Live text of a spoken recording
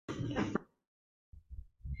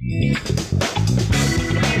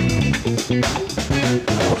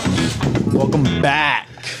Welcome back.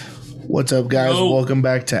 What's up, guys? Yo. Welcome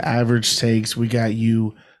back to Average Takes. We got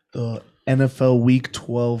you the NFL Week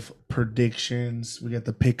 12 predictions. We got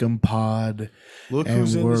the Pick'em Pod, Look and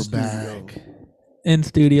who's in we're the studio. back In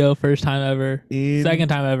studio, first time ever. in Second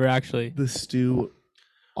time ever, actually. the stew.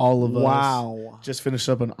 All of us Wow. just finished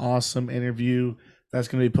up an awesome interview that's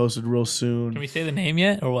going to be posted real soon. Can we say the name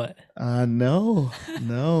yet, or what? No.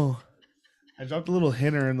 I dropped a little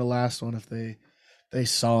hinter in the last one. If they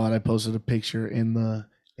saw it, I posted a picture in the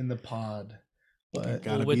pod. But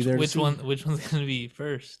Gotta Well, be there to which see. which one's gonna be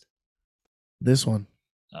first? this one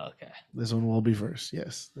Okay. will be first.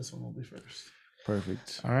 Yes, this one will be first.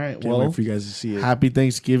 Perfect. All right. Can't well, wait for you guys to see it. happy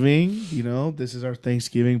Thanksgiving. You know, this is our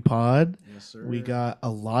Thanksgiving pod. Yes, sir. We got a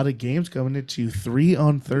lot of games coming at you. 3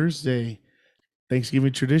 on Thursday.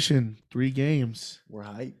 Thanksgiving tradition. 3 games. We're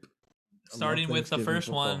hype. Starting with the Thanksgiving first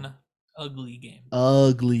football. one, ugly game.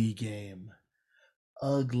 Ugly game.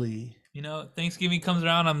 Ugly. You know, Thanksgiving comes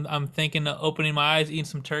around. I'm thinking of opening my eyes, eating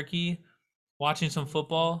some turkey, watching some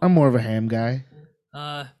football. I'm more of a ham guy.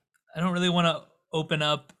 I don't really want to open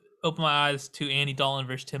my eyes to Andy Dalton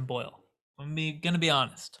versus Tim Boyle. I'm gonna be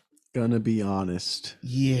honest. Gonna be honest.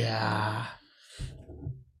 Yeah.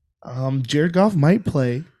 Jared Goff might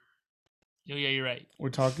play. Oh, yeah, you're right. We're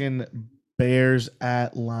talking Bears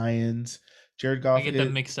at Lions. Jared Goff I get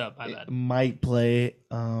them mixed up. My bad. might play.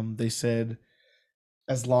 They said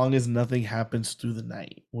as long as nothing happens through the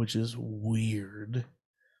night, which is weird.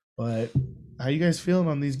 But how you guys feeling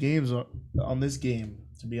on these games? On this game,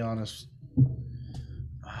 to be honest.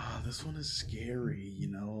 This one is scary. You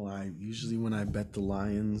know, I usually when I bet the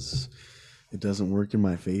Lions, it doesn't work in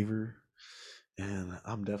my favor, and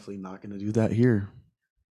I'm definitely not gonna do that here.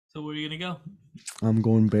 So where are you gonna go? I'm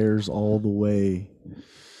going Bears all the way.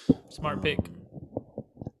 Smart pick.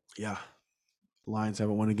 Yeah. Lions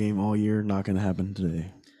haven't won a game all year. Not gonna happen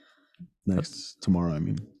today. Tomorrow, I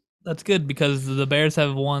mean. That's good because the Bears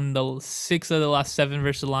have won the 6 of the last 7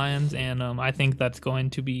 versus the Lions, and I think that's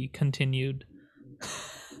going to be continued.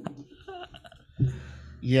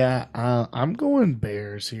 Yeah, I'm going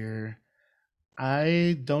Bears here.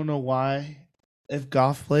 I don't know why. If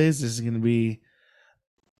Goff plays, this is going to be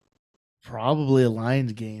probably a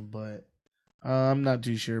Lions game, but I'm not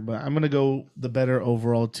too sure. But I'm going to go the better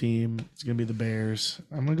overall team. It's going to be the Bears.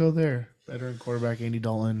 I'm going to go there. Veteran quarterback Andy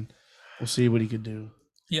Dalton. We'll see what he could do.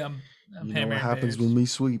 Yeah, I'm You know what hammering happens Bears. when we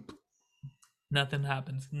sweep? Nothing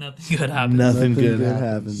happens. Nothing good happens. Nothing good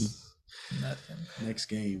happens. Nothing. Next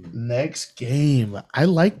game. Next game. I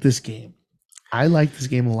like this game. I like this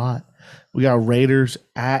game a lot. We got Raiders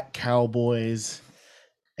at Cowboys.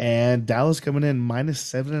 And Dallas coming in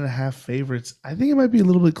 -7.5 favorites. I think it might be a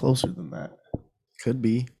little bit closer than that. Could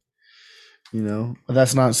be. You know, But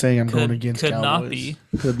that's not saying I'm going Could against could Cowboys. not be.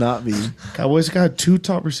 could not be. Cowboys got 2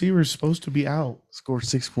 top receivers supposed to be out. Scored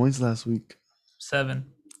 6 points last week. 7.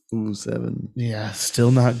 Ooh, 7. Yeah,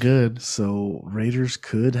 still not good. So Raiders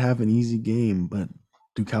could have an easy game, but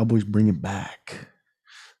do Cowboys bring it back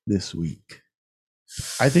this week?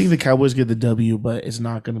 I think the Cowboys get the W, but it's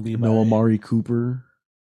not going to be No by- Amari Cooper.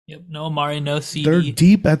 Yep. No Amari. No CD. They're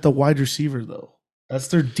deep at the wide receiver, though. That's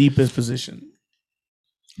their deepest position.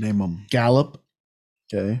 Name them. Gallup.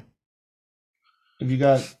 Okay. If you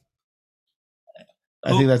got,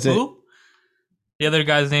 I think that's it. Who? The other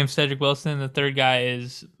guy's name's Cedric Wilson. The third guy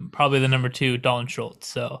is probably the number 2, Dalton Schultz.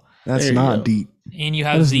 So, That's There you not go. deep. and you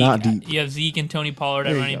That have is Zeke. not deep. You have Zeke and Tony Pollard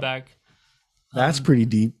There at you running go. back. That's pretty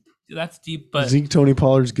deep. That's deep, but Zeke Tony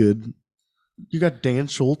Pollard's good. You got Dan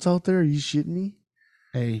Schultz out there? Are you shitting me?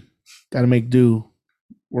 Hey, got to make do.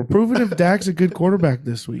 We're proving if Dak's a good quarterback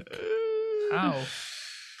this week. how?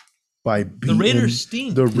 By The beating Raiders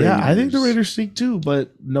stink. the Raiders. Yeah, I think the Raiders stink too,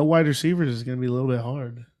 but no wide receivers is going to be a little bit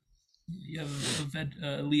hard. You have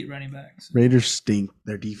elite running backs. Raiders stink.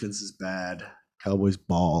 Their defense is bad. Cowboys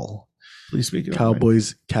ball. Please speak it.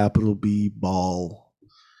 Cowboys capital B ball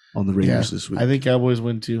on the Raiders this week. I think Cowboys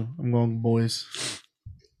win too. I'm going boys.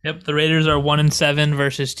 Yep, the Raiders are 1-7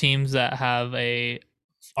 versus teams that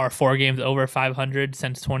are 4 games over 500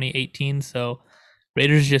 since 2018. So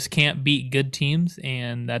Raiders just can't beat good teams,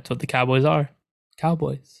 and that's what the Cowboys are.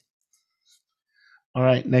 Cowboys. All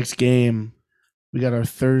right, next game. We got our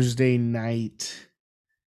Thursday night.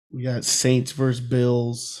 We got Saints versus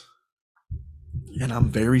Bills. and I'm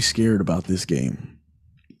very scared about this game.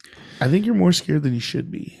 I think you're more scared than you should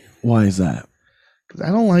be. Why is that? Because I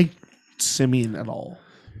don't like Simeon at all.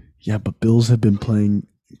 Yeah, but Bills have been playing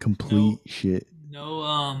complete shit.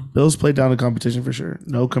 No Bills played down the competition for sure.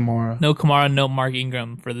 No Kamara. no Kamara, no Mark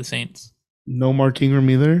Ingram for the Saints. No Mark Ingram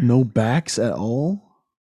either. No backs at all.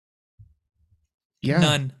 Yeah,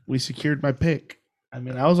 None. we secured my pick. I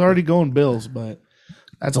mean, I was already going Bills, but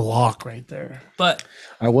that's a lock right there. But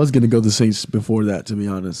I was gonna go the Saints before that, to be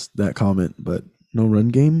honest. That comment, but no run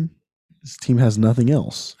game. This team has nothing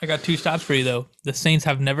else. I got 2 stats for you, though. The Saints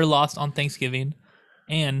have never lost on Thanksgiving,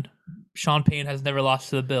 and Sean Payton has never lost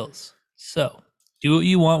to the Bills. So do what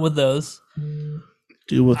you want with those.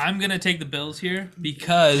 I'm going to take the Bills here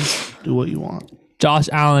because Do what you want. Josh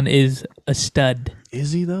Allen is a stud.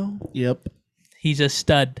 Is he though? Yep. He's a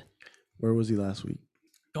stud. Where was he last week?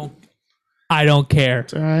 I don't care.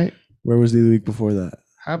 It's all right. Where was he the week before that?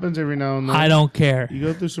 Happens every now and then. I don't care. You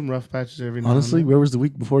go through some rough patches every now Honestly, and then. where was the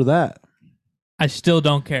week before that? I still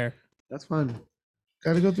don't care. That's fine.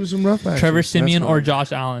 Got to go through some rough patches. Trevor Simeon or fine.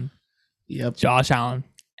 Josh Allen? Yep. Josh Allen,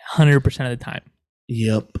 100% of the time.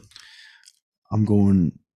 Yep. I'm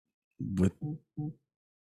going with.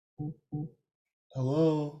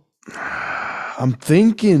 Hello. I'm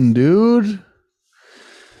thinking, dude.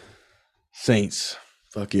 Saints.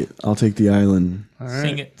 Fuck it. I'll take the island. All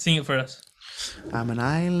right. Sing it for us. I'm an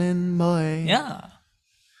island boy. Yeah.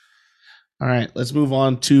 All right, let's move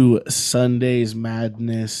on to Sunday's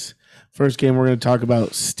madness. First game we're going to talk about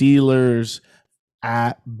Steelers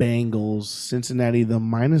at Bengals. Cincinnati, the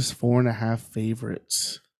 -4.5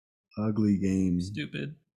 favorites. Ugly game.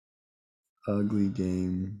 Stupid. Ugly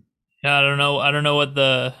game. Yeah, I don't know what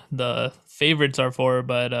the favorites are for,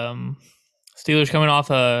 but Steelers coming off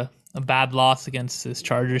a bad loss against this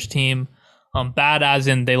Chargers team. Bad as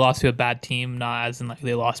in they lost to a bad team, not as in like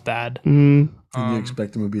they lost bad. Did you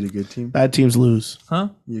expect them to beat a good team? Bad teams lose. Huh?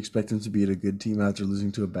 You expect them to beat a good team after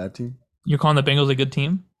losing to a bad team? You're calling the Bengals a good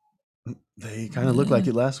team? They kind of looked like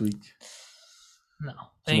it last week. No.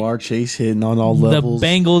 Jamar Chase hitting on all The levels.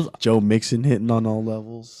 Bengals Joe Mixon hitting on all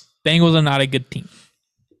levels. Bengals are not a good team.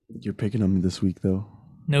 You're picking them this week, though.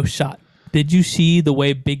 No shot. Did you see the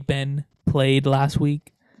way Big Ben played last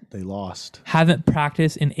week? They lost. Haven't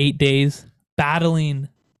practiced in 8 days, battling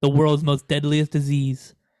the world's most deadliest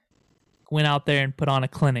disease. Went out there and put on a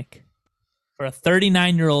clinic. For a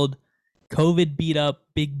 39-year-old COVID beat up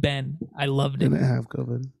Big Ben, I loved it. Didn't have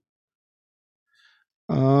COVID.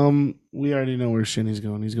 We already know where Shinny's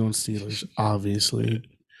going. He's going Steelers, obviously.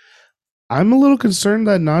 I'm a little concerned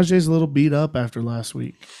that Najee's a little beat up after last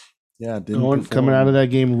week. Yeah, didn't Coming out of that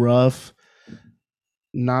game rough.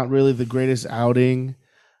 Not really the greatest outing.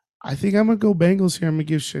 I think I'm gonna go Bengals here. I'm gonna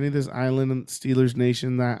give Shinny this island and Steelers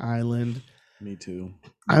Nation that island. Me too.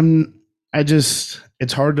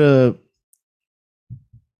 It's hard to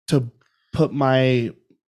put my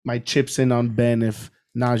chips in on Ben if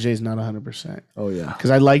Najee's not 100%. Oh, yeah. Because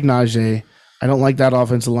I like Najee. I don't like that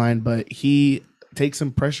offensive line, but he takes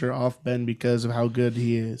some pressure off Ben because of how good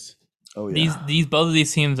he is. Oh, yeah. These both of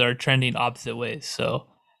these teams are trending opposite ways. So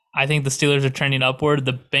I think the Steelers are trending upward.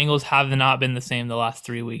 The Bengals have not been the same the last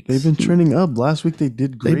 3 weeks. They've been trending up. Last week they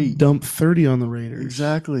did They great. dumped 30 on the Raiders.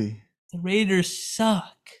 Exactly. The Raiders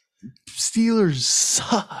suck. Steelers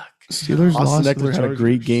suck. Steelers Austin lost to the Eckler had a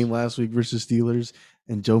great Chargers. game last week versus Steelers,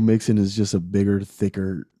 and Joe Mixon is just a bigger,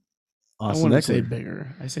 thicker I Austin wouldn't Eckler. say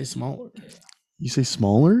bigger. I say smaller. You say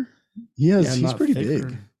smaller? He's not pretty thicker.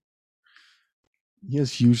 big. He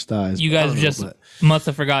has huge thighs. You but I guys don't know, just but- must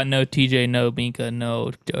have forgotten no TJ, no Binka,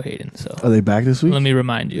 no Joe Hayden. So Are they back this week? let me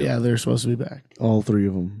remind you. Yeah, they're supposed to be back. All three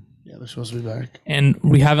of them. Yeah, they're supposed to be back. And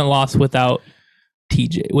we haven't lost without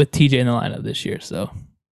TJ, with TJ in the lineup this year. So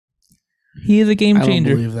he is a game I don't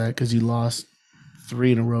changer. believe that because you lost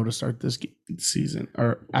 3 in a row to start this season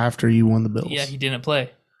or after you won the Bills. Yeah, he didn't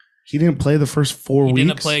play. He didn't play the first 4 He weeks.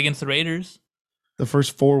 didn't play against the Raiders, the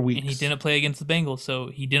first 4 weeks. and he didn't play against the Bengals. So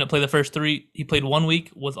he didn't play the first 3. He played 1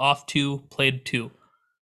 week, was off 2, played 2.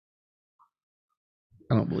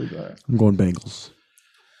 I don't believe that. I'm going Bengals.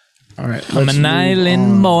 All right. I'm let's an move island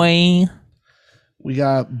on. boy. We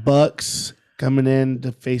got Bucks coming in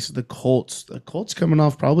to face the Colts. The Colts coming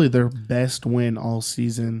off probably their best win all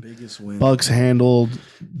season. Biggest win. Bucks handled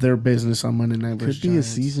their business on Monday Night Could versus be a Giants.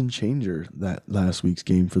 season changer, that last week's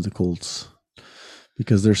game for the Colts.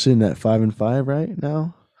 Because they're sitting at 5-5 right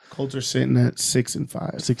now. Colts are sitting at 6-5.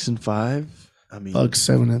 6-5. I mean, Bucks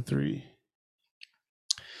 7-3.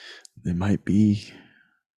 they might be.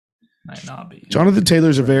 Might not be. Jonathan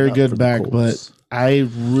Taylor's a very up for good the back, but Colts. I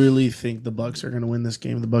really think the Bucks are going to win this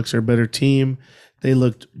game. The Bucks are a better team. They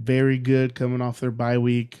looked very good coming off their bye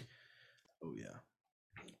week. Oh yeah.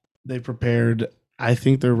 They prepared. I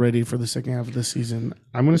think they're ready for the second half of the season.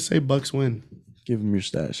 I'm going to say Bucks win. Give them your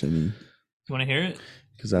stash, I mean, You want to hear it?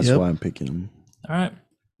 because that's Yep. why I'm picking them. All right.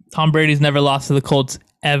 Tom Brady's never lost to the Colts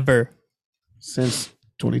ever. Since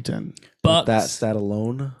 2010. But Bucks that stat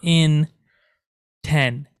alone, in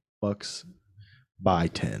 10. Bucks by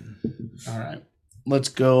 10. All right. let's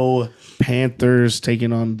go Panthers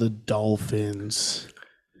taking on the Dolphins.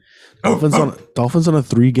 Dolphins on a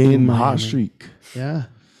 3-game In hot Miami. streak, Yeah.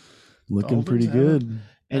 looking Dolphins pretty have good.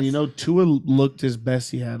 And you know, Tua looked his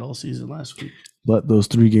best he had all season last week. But those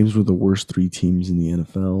 3 games were the worst 3 teams in the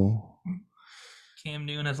NFL. Cam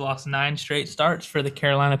Newton has lost 9 straight starts for the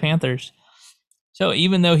Carolina Panthers. So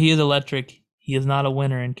even though he is electric, he is not a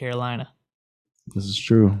winner in Carolina. This is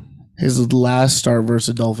true. His last start versus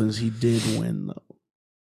the Dolphins, he did win, though,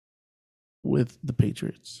 with the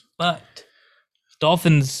Patriots. But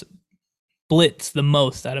Dolphins blitz the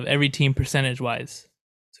most out of every team percentage-wise.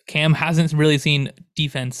 So Cam hasn't really seen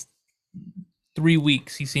defense 3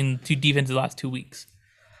 weeks. He's seen 2 defenses the last 2 weeks.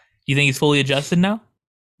 You think he's fully adjusted now?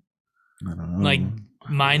 I don't know. Like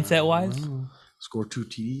mindset-wise? Scored 2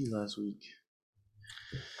 TDs last week.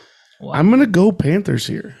 Wow. I'm going to go Panthers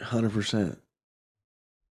here. 100%.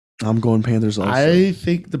 I'm going Panthers also. I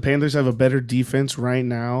think the Panthers have a better defense right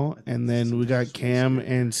now, and then we got Cam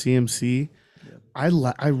and CMC. I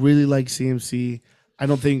really like CMC. I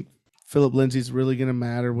don't think Philip Lindsay's really going to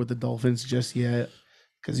matter with the Dolphins just yet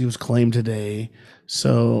because he was claimed today.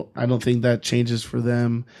 So I don't think that changes for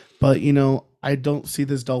them. But, you know, I don't see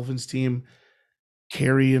this Dolphins team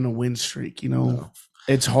carrying a win streak. You know, No.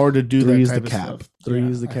 it's hard to do 3 that is type the of cap. stuff. 3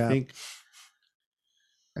 is the cap.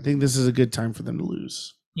 I think this is a good time for them to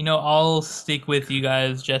lose. You know, I'll stick with you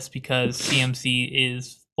guys just because CMC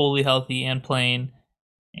is fully healthy and playing,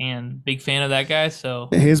 and big fan of that guy. So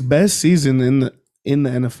His best season in the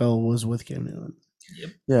NFL was with Cam Newton.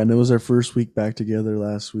 Yeah, and it was our first week back together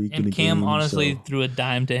last week. in and a Cam game, honestly so threw a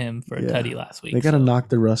dime to him for a Yeah. tutty last week. they got to so. knock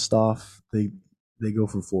the rust off. They go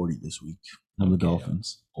for 40 this week on the Okay.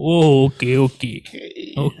 Dolphins. Oh,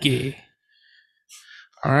 okay.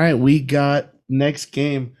 All right, we got next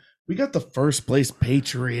game. We got the first place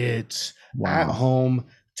Patriots at home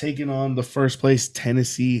taking on the first place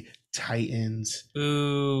Tennessee Titans.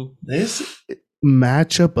 Ooh. This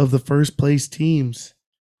matchup of the first place teams,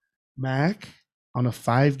 Mac, on a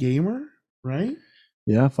 5-gamer, right?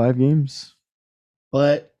 Yeah, 5 games.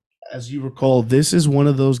 But as you recall, this is one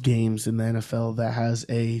of those games in the NFL that has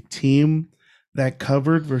a team that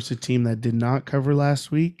covered versus a team that did not cover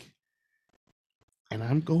last week. And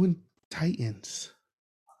I'm going Titans.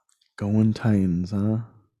 Going Titans, huh?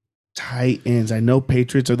 Titans. I know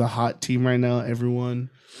Patriots are the hot team right now. Everyone,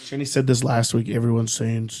 Jenny said this last week. Everyone's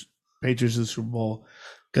saying Patriots is the Super Bowl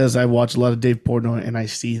because I watch a lot of Dave Portnoy and I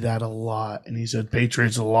see that a lot. And he said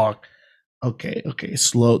Patriots a lock. Okay,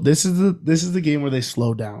 slow. This is the game where they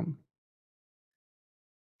slow down.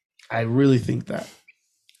 I really think that.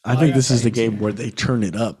 I think got this is the Titans game here. where they turn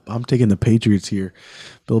it up. I'm taking the Patriots here.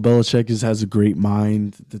 Bill Belichick has a great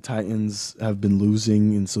mind. The Titans have been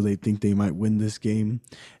losing, and so they think they might win this game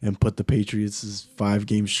and put the Patriots'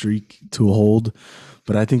 5-game streak to a hold.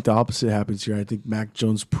 But I think the opposite happens here. I think Mac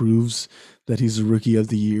Jones proves that he's the rookie of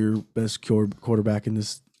the year, best quarterback in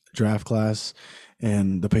this draft class,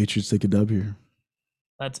 and the Patriots take a dub here.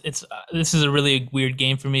 This is a really weird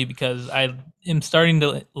game for me because I am starting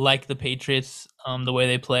to like the Patriots the way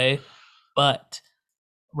they play, but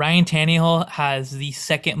Ryan Tannehill has the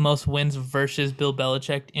second most wins versus Bill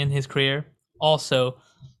Belichick in his career. Also,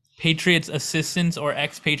 Patriots assistants or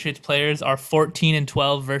ex-Patriots players are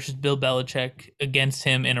 14-12 versus Bill Belichick against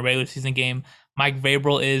him in a regular season game. Mike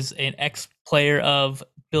Vrabel is an ex-player of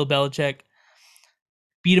Bill Belichick.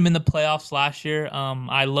 Beat him in the playoffs last year.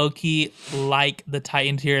 I low-key like the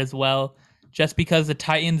Titans here as well, just because the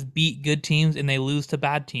Titans beat good teams and they lose to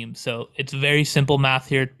bad teams. So it's very simple math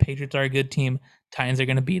here. Patriots are a good team. Titans are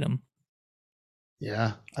going to beat them.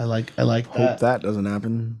 Yeah, I like Hope that doesn't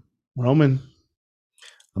happen. Roman.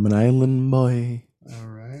 I'm an island boy. All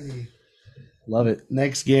righty. Love it.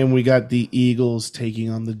 Next game, we got the Eagles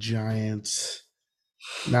taking on the Giants.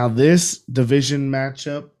 Now, this division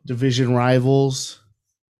matchup, division rivals,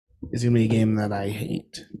 is going to be a game that I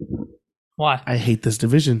hate. Why? I hate this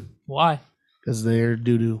division Why? because they're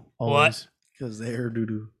doo-doo. Always. Because they're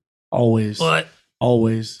doo-doo. Always. What?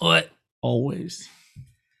 Always. What? Always.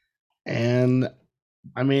 And,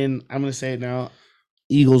 I mean, I'm going to say it now.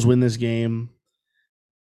 Eagles win this game.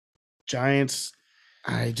 Giants,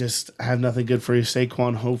 I just have nothing good for you.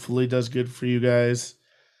 Saquon hopefully does good for you guys.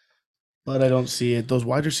 But I don't see it. Those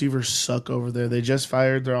wide receivers suck over there. They just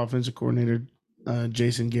fired their offensive coordinator,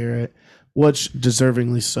 Jason Garrett, which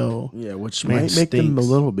deservingly so. Yeah, which Man might make them a stinks.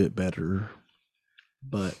 little bit better.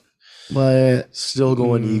 But But still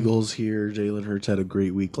going Mm. Eagles here. Jalen Hurts had a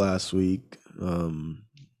great week last week.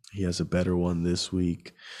 He has a better one this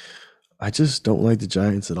week. I just don't like the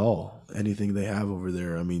Giants at all. Anything they have over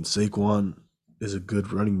there. I mean, Saquon is a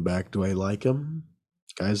good running back. Do I like him?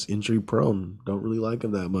 Guy's injury prone. Don't really like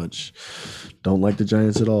him that much. Don't like the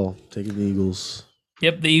Giants at all. Taking the Eagles.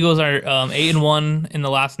 Yep, the Eagles are 8-1 in the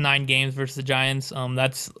last 9 games versus the Giants.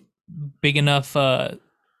 That's big enough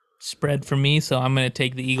spread for me, so I'm going to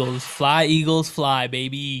take the Eagles. Fly, Eagles, fly,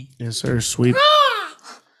 baby. Yes, sir. Sweep.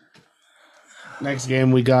 Next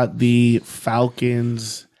game, we got the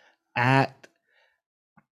Falcons at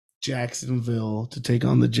Jacksonville to take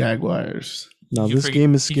on the Jaguars. Now, Did you this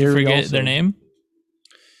game is Did you scary. forget Also. their name?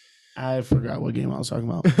 I forgot what game I was talking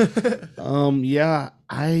about.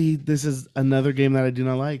 This is another game that I do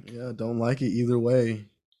not like. Yeah, don't like it either way.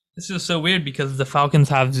 This is so weird because the Falcons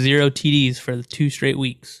have 0 TDs for the 2 straight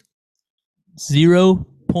weeks. 0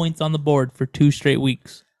 points on the board for 2 straight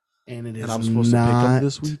weeks. And it is And I'm supposed to pick up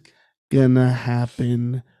this week. Gonna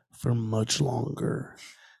happen for much longer.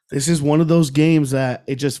 This is one of those games that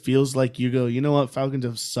it just feels like you go, you know what, Falcons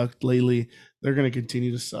have sucked lately. They're gonna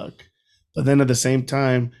continue to suck. But then at the same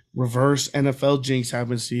time, reverse NFL jinx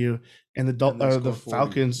happens to you, and the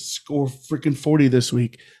Falcons score freaking 40 this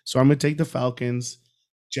week. So I'm gonna take the Falcons.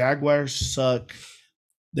 Jaguars suck.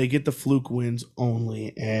 They get the fluke wins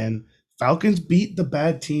only, and Falcons beat the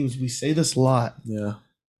bad teams. We say this a lot. Yeah.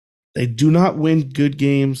 They do not win good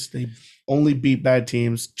games. They only beat bad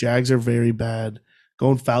teams. Jags are very bad.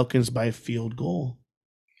 Going Falcons by a field goal.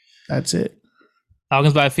 That's it.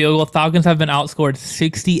 Falcons by a field goal. Falcons have been outscored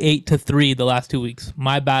 68-3 the last 2 weeks.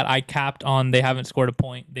 My bad. I capped on they haven't scored a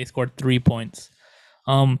point. They scored 3 points.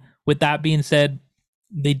 With that being said,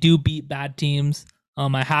 they do beat bad teams.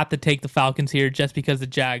 I have to take the Falcons here just because the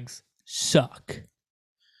Jags suck.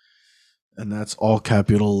 And that's all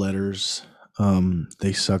capital letters.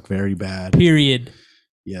 They suck very bad. Period.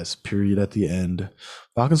 Yes, period at the end.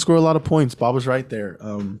 Falcons score a lot of points. Bob was right there.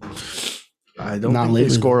 I don't think they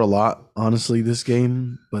score a lot, honestly, this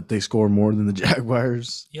game, but they score more than the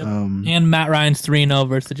Jaguars. Yep. And Matt Ryan's 3-0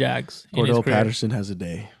 versus the Jags. Cordell Patterson has a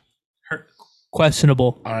day.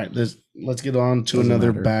 Questionable. All right, let's get on to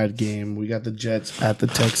another bad game. We got the Jets at the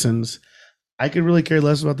Texans. I could really care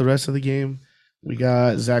less about the rest of the game. We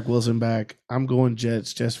got Zach Wilson back. I'm going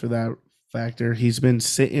Jets just for that factor. He's been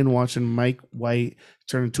sitting watching Mike White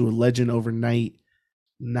turn into a legend overnight.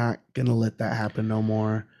 Not going to let that happen no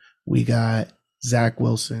more. We got Zach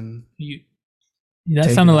Wilson.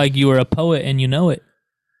 That sounded like you were a poet and you know it.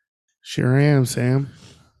 Sure am, Sam.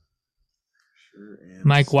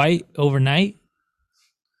 Mike White overnight.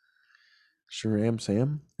 Sure am,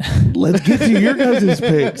 Sam. Let's get to your guys'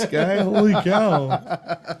 picks, guy. Holy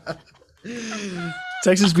cow.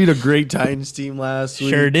 Texas beat a great Titans team last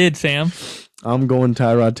week. Sure did, Sam. I'm going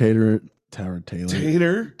Tyrod Taylor. Tyrod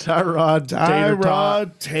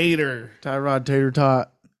Tater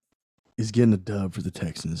Tot is getting a dub for the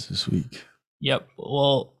Texans this week. Yep.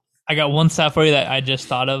 Well, I got one stat for you that I just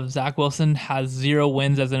thought of. Zach Wilson has 0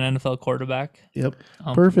 wins as an NFL quarterback. Yep.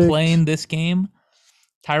 Perfect. Playing this game,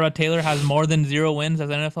 Tyrod Taylor has more than 0 wins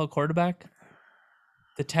as an NFL quarterback.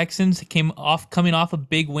 The Texans coming off a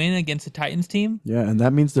big win against the Titans team. Yeah, and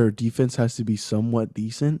that means their defense has to be somewhat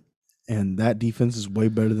decent, and that defense is way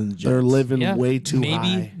better than the Jets. They're living way too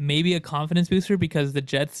high. Maybe a confidence booster because the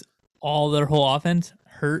Jets, their whole offense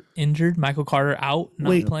hurt, injured. Michael Carter out,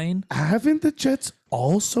 not playing. Haven't the Jets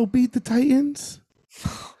also beat the Titans?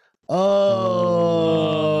 I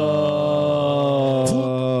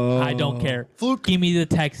don't care. Fluke. Give me the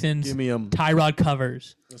Texans. Give me them. Tyrod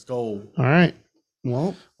covers. Let's go. All right.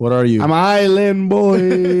 Well, what are you? I'm Island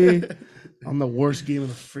Boy. I'm the worst game of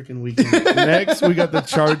the freaking weekend. Next, we got the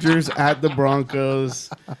Chargers at the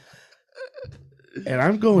Broncos. And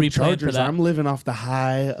I'm going Chargers. I'm living off the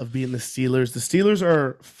high of beating the Steelers. The Steelers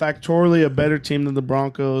are factorially a better team than the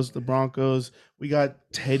Broncos. The Broncos, we got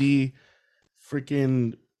Teddy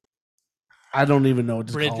freaking, I don't even know what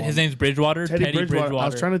to call him. His name's Bridgewater. Teddy Bridgewater. I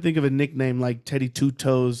was trying to think of a nickname like Teddy Two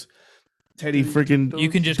Toes. Teddy freaking. You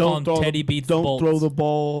can just call him Teddy Beats Bolts. Don't throw the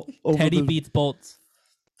ball over Teddy Beats Bolts.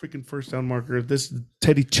 Freaking first down marker. This is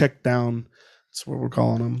Teddy check down. That's what we're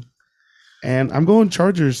calling him. And I'm going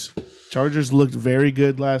Chargers. Chargers looked very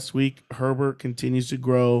good last week. Herbert continues to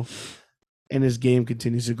grow, and his game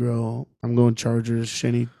continues to grow. I'm going Chargers.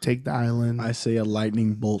 Shenny, take the island. I say a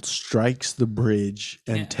lightning bolt strikes the bridge,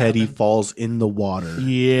 and Teddy falls in the water.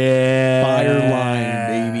 Yeah. Fire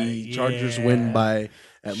line, baby. Yeah. Chargers win by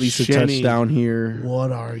at least a touchdown here.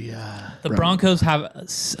 What are you? The Broncos have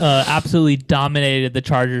absolutely dominated the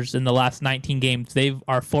Chargers in the last 19 games. They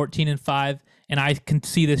are 14-5, and I can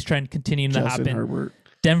see this trend continuing to happen. Herbert.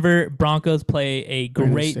 Denver Broncos play a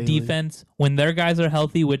great defense when their guys are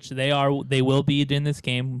healthy, which they will be in this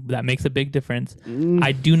game. That makes a big difference.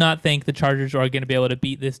 I do not think the Chargers are going to be able to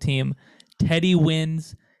beat this team. Teddy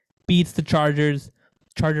wins, beats the Chargers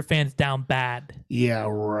Charger fans down bad. Yeah,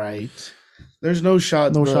 right. There's no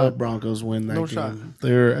shot No the shot. Broncos win that No game. shot.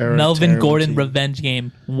 They're a Melvin terrible Gordon team. revenge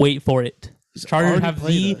game. Wait for it. He's Chargers already have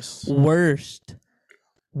played the us. worst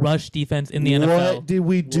rush defense in the What NFL. did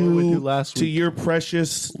we What did we do do last to week? your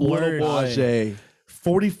precious little Worst. boy? Ajay.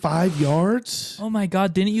 45 yards? Oh my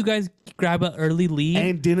God! Didn't you guys grab an early lead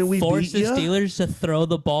And didn't we force beat the ya? Steelers to throw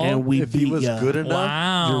the ball? And we If beat he was ya. good enough,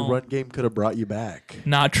 Wow. your run game could have brought you back.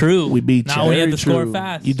 Not true. We beat Now you. we had Very to score true.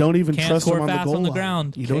 fast. You don't even Can't trust score him on the fast goal on the line.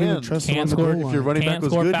 ground. You don't even Can. trust him Can't on the score goal if line. If your running Can't back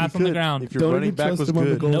was score good, fast you on the could. ground. If your Don't running even back trust was him on the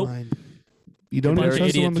good, goal Nope. line. You don't Bunch even of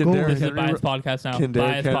trust him on idiots. the goal Derrick This is a line. Henry biased podcast now. can Derrick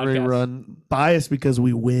Biased Henry podcast. run Biased because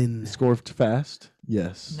we win. score fast?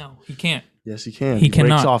 Yes. No, he can't. Yes, he can. He breaks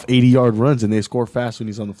cannot. off 80-yard runs and they score fast when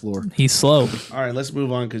he's on the floor. He's slow All right, let's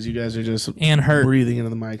move on because you guys are just and hurt. breathing into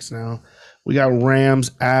the mics now. We got Rams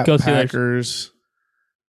at Go Steelers. Packers.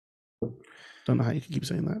 Don't know how you can keep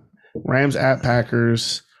saying that. Rams at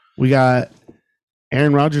Packers. We got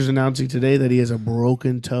Aaron Rodgers announcing today that he has a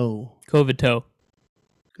broken toe. COVID toe.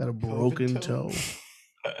 Got a broken toe.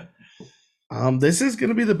 This is going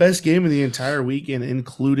to be the best game of the entire weekend,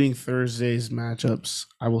 including Thursday's matchups.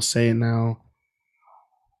 I will say it now.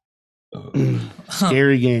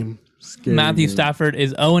 Scary game. Scary Matthew game. Stafford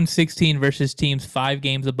is 0-16 versus teams 5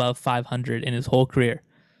 games above 500 in his whole career.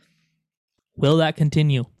 Will that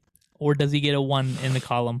continue? Or does he get a 1 in the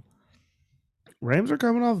column? Rams are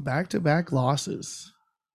coming off back-to-back losses.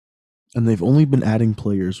 And they've only been adding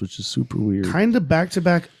players, which is super weird. Kind of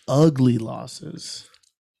back-to-back ugly losses.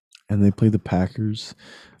 And they play the Packers,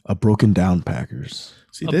 a broken down Packers.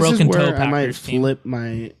 See, A this is broken where toe I might Packers team. flip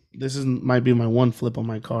my. This is might be my one flip on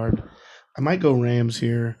my card. I might go Rams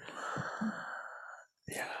here.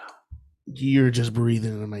 Yeah. You're just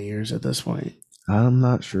breathing into my ears at this point. I'm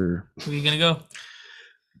not sure. Who are you going to go?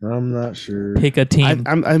 I'm not sure. Pick a team.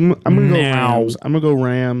 I'm gonna go Now. Rams. I'm gonna go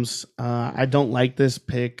Rams. I don't like this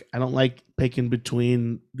pick. I don't like picking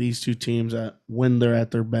between these two teams when they're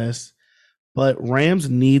at their best. But Rams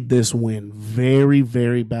need this win very,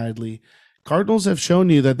 very badly. Cardinals have shown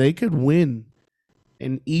you that they could win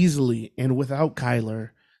and easily and without Kyler.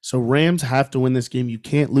 So Rams have to win this game. You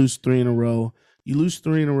can't lose 3 in a row. You lose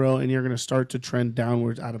 3 in a row, and you're going to start to trend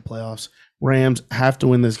downwards out of playoffs. Rams have to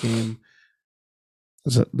win this game.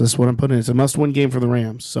 That's what I'm putting. It's a must-win game for the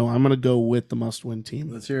Rams. So I'm going to go with the must-win team.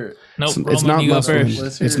 Let's hear it. Nope. It's Roman, not you go must-win. first.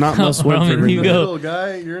 Let's hear It's it. not must-win for Roman, Green you Bay. go.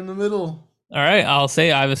 Guy. You're in the middle. All right, I'll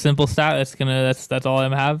say I have a simple stat. That's all I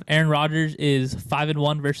have. Aaron Rodgers is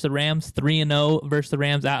 5-1 versus the Rams, 3-0 versus the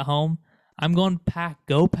Rams at home. I'm going Pack.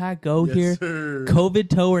 Go Pack. Go here. Sir. COVID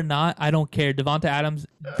toe or not, I don't care. Devonta Adams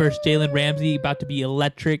versus Jalen Ramsey about to be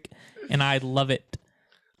electric, and I love it.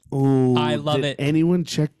 Ooh, I love did it. Anyone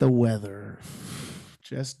check the weather?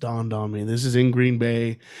 Just dawned on me. This is in Green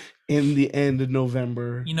Bay in the end of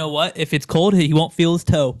November. You know what? If it's cold, he won't feel his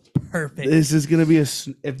toe. Perfect. This is gonna be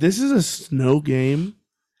if this is a snow game.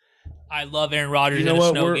 I love Aaron Rodgers You know in a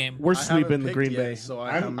what? snow We're game. we're I haven't sweeping the picked Green yet, Bay. so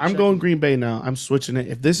I'm I'm going checking. Green Bay now. I'm switching it.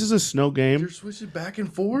 If this is a snow game, You're switching back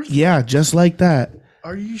and forth? yeah, just like that,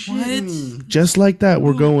 Are you What? shitting me? just like that,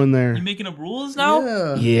 we're going there. You making up rules now?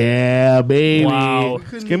 Yeah. Yeah, baby. Wow.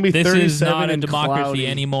 It's gonna be This 37 is not a and democracy cloudy.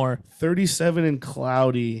 anymore. 37 and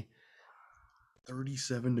cloudy.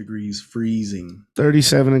 37 degrees freezing.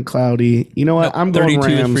 37 and cloudy. You know what? No, I'm going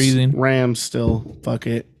 32 is Rams. freezing. Rams still. Fuck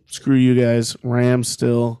it. Screw you guys. Rams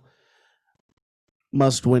still.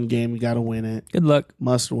 Must win game. You got to win it. Good luck.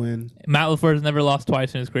 Must win. Matt LaFleur has never lost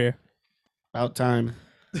twice in his career. About time.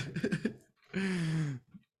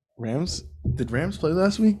 Rams? Did Rams play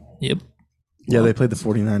last week? Yep. Yeah, they played the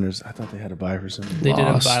 49ers. I thought they had a bye for something. They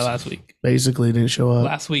didn't Lost. buy last week. Basically didn't show up.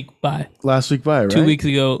 Last week, bye. Last week bye, right? 2 weeks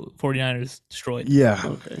ago, 49ers destroyed. Yeah.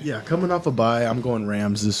 Okay. Yeah, coming off a bye, I'm going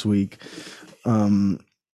Rams this week. Yeah,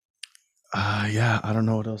 I don't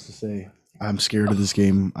know what else to say. I'm scared of this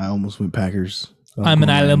game. I almost went Packers. I'm an going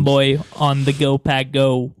island Rams. boy on the Go Pack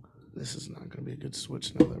Go. This is not going to be a good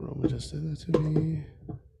switch now that Roman just did that to me.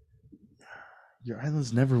 Your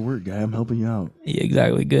islands never work, guy. I'm helping you out. Yeah,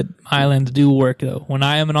 exactly. Good. Islands do work, though. When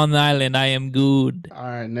I am on the island, I am good. All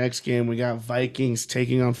right, next game we got Vikings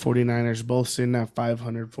taking on 49ers. Both sitting at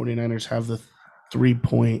 500. 49ers have the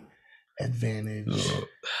 3-point advantage.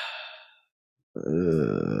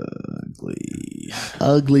 Ugly.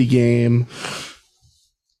 Ugly game.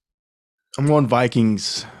 I'm going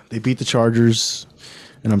Vikings. They beat the Chargers,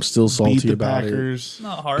 and I'm still salty Beat the about Packers.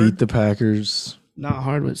 Not it. hard. Beat the Packers. Not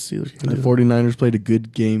hard, but Steelers can The do it. 49ers played a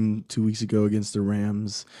good game 2 weeks ago against the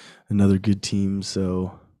Rams, another good team.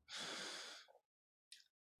 So,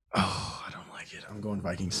 I don't like it. I'm going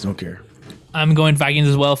Vikings. Don't care. I'm going Vikings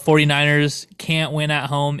as well. 49ers can't win at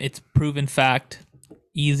home. It's proven fact.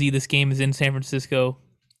 easy. This game is in San Francisco.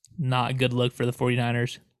 Not a good look for the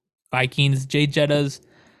 49ers. Vikings, Jay Jettas,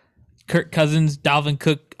 Kirk Cousins, Dalvin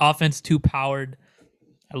Cook, offense too powered.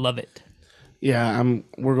 I love it. Yeah,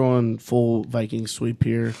 we're going full Viking sweep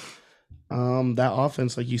here. That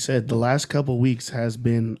offense, like you said, the last couple weeks has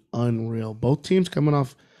been unreal. Both teams coming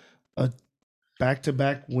off a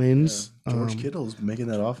back-to-back wins. George Kittle's making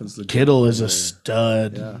that offense look Kittle good is a there.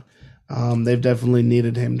 stud. Yeah. They've definitely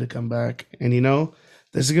needed him to come back. And,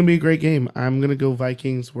 this is going to be a great game. I'm going to go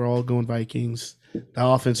Vikings. We're all going Vikings. The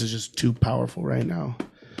offense is just too powerful right now.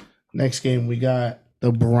 Next game, we got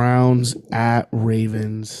the Browns at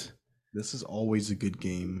Ravens. This is always a good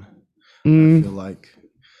game. Mm. I feel like.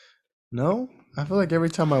 No? I feel like every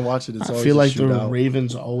time I watch it, it's I always feel a like the shootout.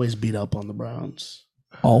 Ravens always beat up on the Browns.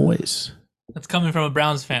 Always. That's coming from a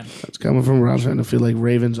Browns fan. It's coming from Browns fan. I feel like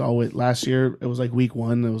Ravens always. Last year, it was like week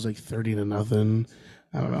 1. It was like 30-0.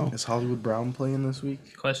 I don't know. Is Hollywood Brown playing this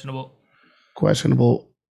week? Questionable.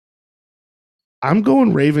 I'm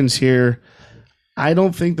going Ravens here. I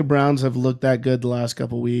don't think the Browns have looked that good the last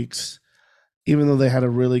couple weeks, even though they had a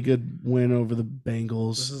really good win over the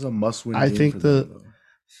Bengals. This is a must-win I game think for them, though.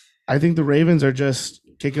 I think the Ravens are just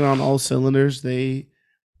kicking on all cylinders. They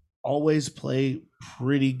always play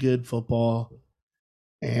pretty good football.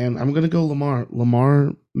 And I'm going to go Lamar.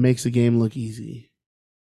 Lamar makes the game look easy.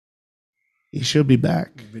 He should be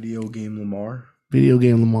back. Video game Lamar. Video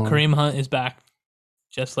game Lamar. Kareem Hunt is back.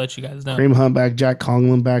 Just to let you guys know. Kareem Hunt back. Jack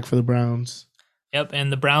Conklin back for the Browns. Yep,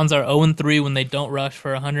 and the Browns are 0-3 when they don't rush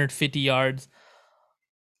for 150 yards.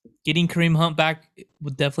 Getting Kareem Hunt back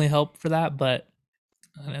would definitely help for that, but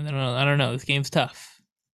I don't know. This game's tough.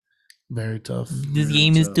 Very tough. This Very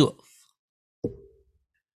game is tough. tough. Who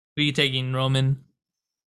are you taking, Roman?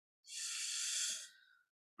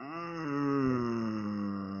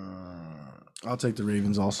 I'll take the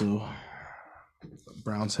Ravens also.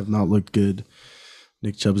 Browns have not looked good.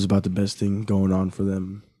 Nick Chubb is about the best thing going on for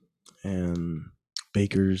them. And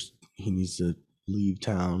Baker's, he needs to leave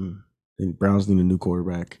town. The Browns need a new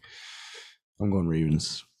quarterback. I'm going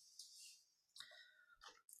Ravens.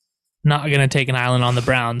 Not going to take an island on the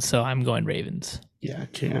Browns, so I'm going Ravens. Yeah,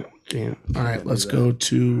 can't. All right, let's go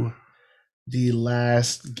to the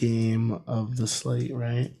last game of the slate,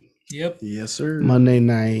 right? Yep. Yes, sir. Monday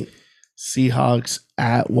night, Seahawks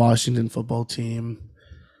at Washington football team.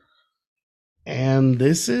 And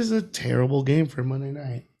this is a terrible game for Monday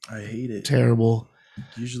night. I hate it. Terrible.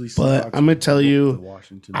 Usually, But Seahawks I'm going to tell the you,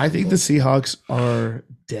 Washington I think the football. Seahawks are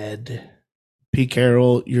dead. Pete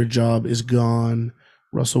Carroll, your job is gone.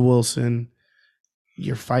 Russell Wilson,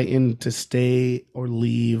 you're fighting to stay or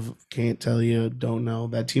leave. Can't tell you. Don't know.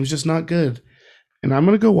 That team's just not good. And I'm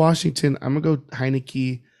going to go Washington. I'm going to go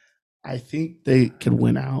Heineke. I think they could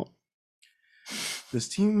win out. This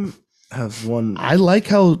team has won. I like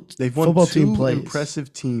how They've won football two team plays.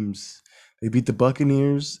 impressive teams. They beat the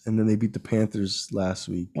Buccaneers and then they beat the Panthers last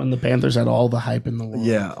week. When the Panthers had all the hype in the world.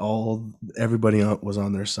 Yeah, everybody was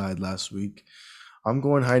on their side last week. I'm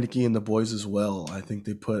going Heineke and the boys as well. I think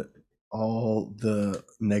they put all the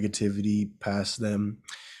negativity past them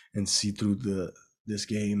and see through this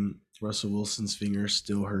game. Russell Wilson's finger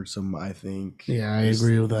still hurts him, I think. Yeah, I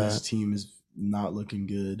agree with This that. team is not looking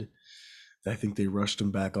good. I think they rushed him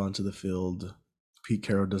back onto the field. Pete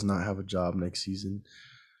Carroll does not have a job next season.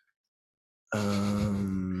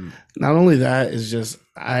 Not only that, is just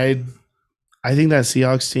I think that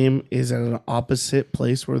Seahawks team is at an opposite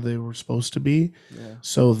place where they were supposed to be. Yeah,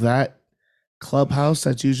 So that clubhouse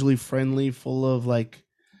that's usually friendly, full of like,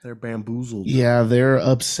 they're bamboozled. yeah, they're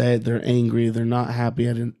upset, they're angry, they're not happy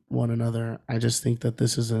at one another. I just think that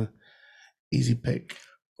this is a easy pick.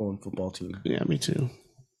 Going football team. Yeah, me too.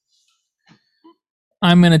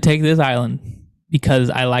 I'm going to take this island because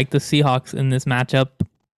I like the Seahawks in this matchup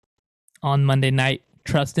on Monday night.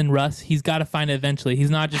 Trust in Russ. He's got to find it eventually. He's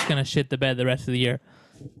not just going to shit the bed the rest of the year.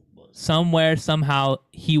 Somewhere, somehow,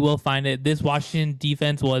 he will find it. This Washington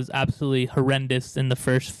defense was absolutely horrendous in the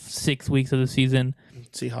first 6 weeks of the season.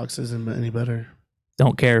 Seahawks isn't any better.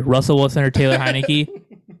 Don't care. Russell Wilson or Taylor Heineke?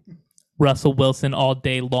 Russell Wilson all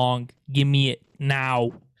day long. Give me it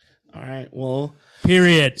now. All right. Well,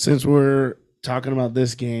 Period. since we're talking about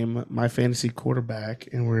this game, my fantasy quarterback,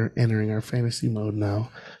 and we're entering our fantasy mode now.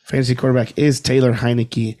 Fantasy quarterback is Taylor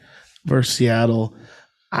Heineke versus Seattle.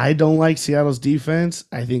 I don't like Seattle's defense.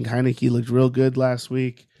 I think Heineke looked real good last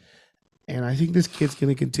week, and I think this kid's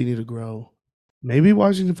going to continue to grow. Maybe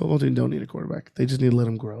Washington football team don't need a quarterback. They just need to let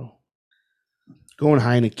him grow. Going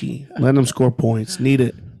Heineke. Let him score points. Need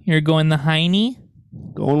it. You're going the Heine?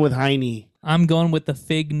 Going with Heine. I'm going with the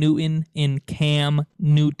Fig Newton in Cam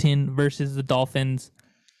Newton versus the Dolphins.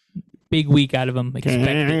 Big week out of him.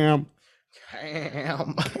 Expected.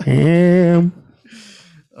 Cam.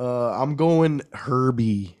 I'm going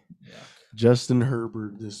Herbie. Justin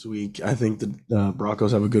Herbert this week. I think the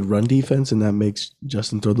Broncos have a good run defense, and that makes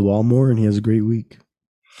Justin throw the ball more, and he has a great week.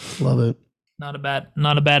 Love it. Not a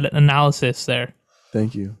bad analysis there.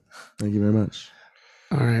 Thank you. Thank you very much.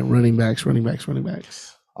 All right, running backs.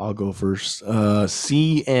 I'll go first.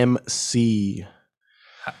 CMC.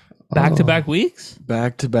 Back-to-back weeks?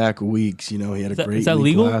 Back-to-back weeks. You know, he had a great is that week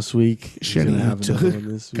legal? last week. He's Shenny gonna have took another one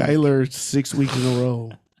this week. Kyler 6 weeks in a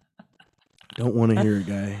row. Don't want to hear it,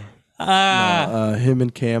 guy. Him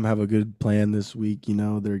and Cam have a good plan this week. You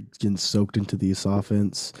know, they're getting soaked into this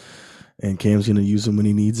offense, and Cam's going to use them when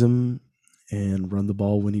he needs them and run the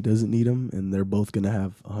ball when he doesn't need them, and they're both going to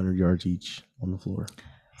have 100 yards each on the floor.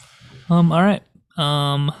 All right.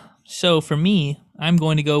 So for me, I'm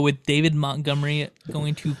going to go with David Montgomery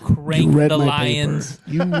going to crank the Lions.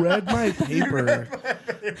 You read my paper.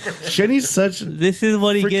 Shenny's such a This is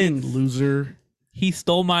what he freaking gets. loser. He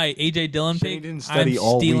stole my AJ Dillon Shane pick. didn't study I'm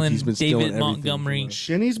all week. stealing He's been stealing David everything Montgomery. from us.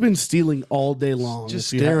 Shenny's been stealing all day long. Just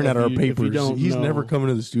if you staring have- at our if you- if you papers. don't He's know. never coming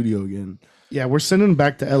to the studio again. Yeah, we're sending him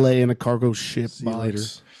back to LA in a cargo ship. See you box. later.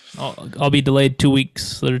 I'll be delayed 2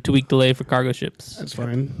 weeks. There's a 2-week delay for cargo ships. That's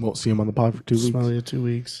fine. Won't see him on the pod for 2 weeks. Smiley at 2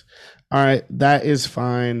 weeks. All right, that is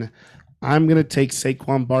fine. I'm gonna take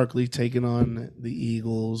Saquon Barkley taking on the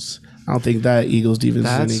Eagles. I don't think that Eagles defense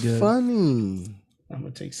That's is any good. funny. I'm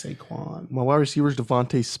gonna take Saquon. My wide receiver is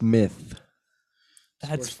Devontae Smith.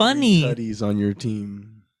 That's Scores 3 funny. tutties on your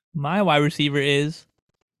team. My wide receiver is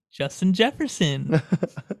Justin Jefferson.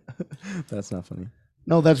 That's not funny.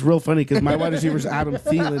 No, that's real funny because my wide receiver is Adam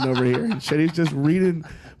Thielen over here, and Shetty's just reading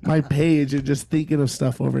my page and just thinking of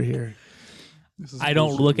stuff over here. I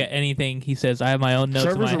don't look at anything he says. I have my own notes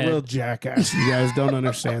Trevor's a in my real head. jackass. You guys don't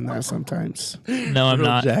understand that sometimes. No, I'm Real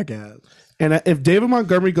not. jackass. And if David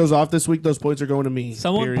Montgomery goes off this week, those points are going to me.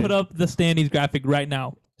 Someone period. put up the standings graphic right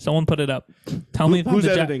now. Someone put it up. Tell me if Who's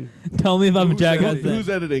I'm editing? Tell me if I'm a jackass. then. Who's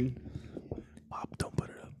editing? Bob, don't put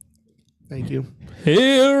it up. Thank you.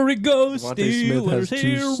 Here we go, Devontae Smith has Steelers.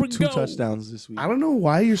 Here we two go. touchdowns this week. I don't know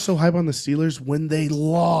why you're so hype on the Steelers when they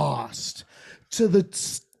lost to the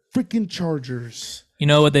freaking Chargers. You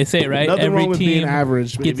know what they say, right? Nothing Every wrong with being team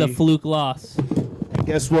average, gets a baby. fluke loss.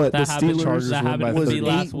 Guess what? That the happened- Steelers that happened was to me 8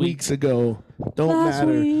 last week. weeks ago. Don't Last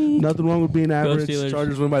matter. week. Nothing wrong with being average. Steelers.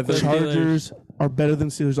 Chargers win by Go 30. Steelers. Chargers are better than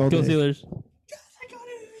Steelers all Go day. Steelers.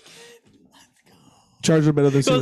 Chargers are better than Go Steelers.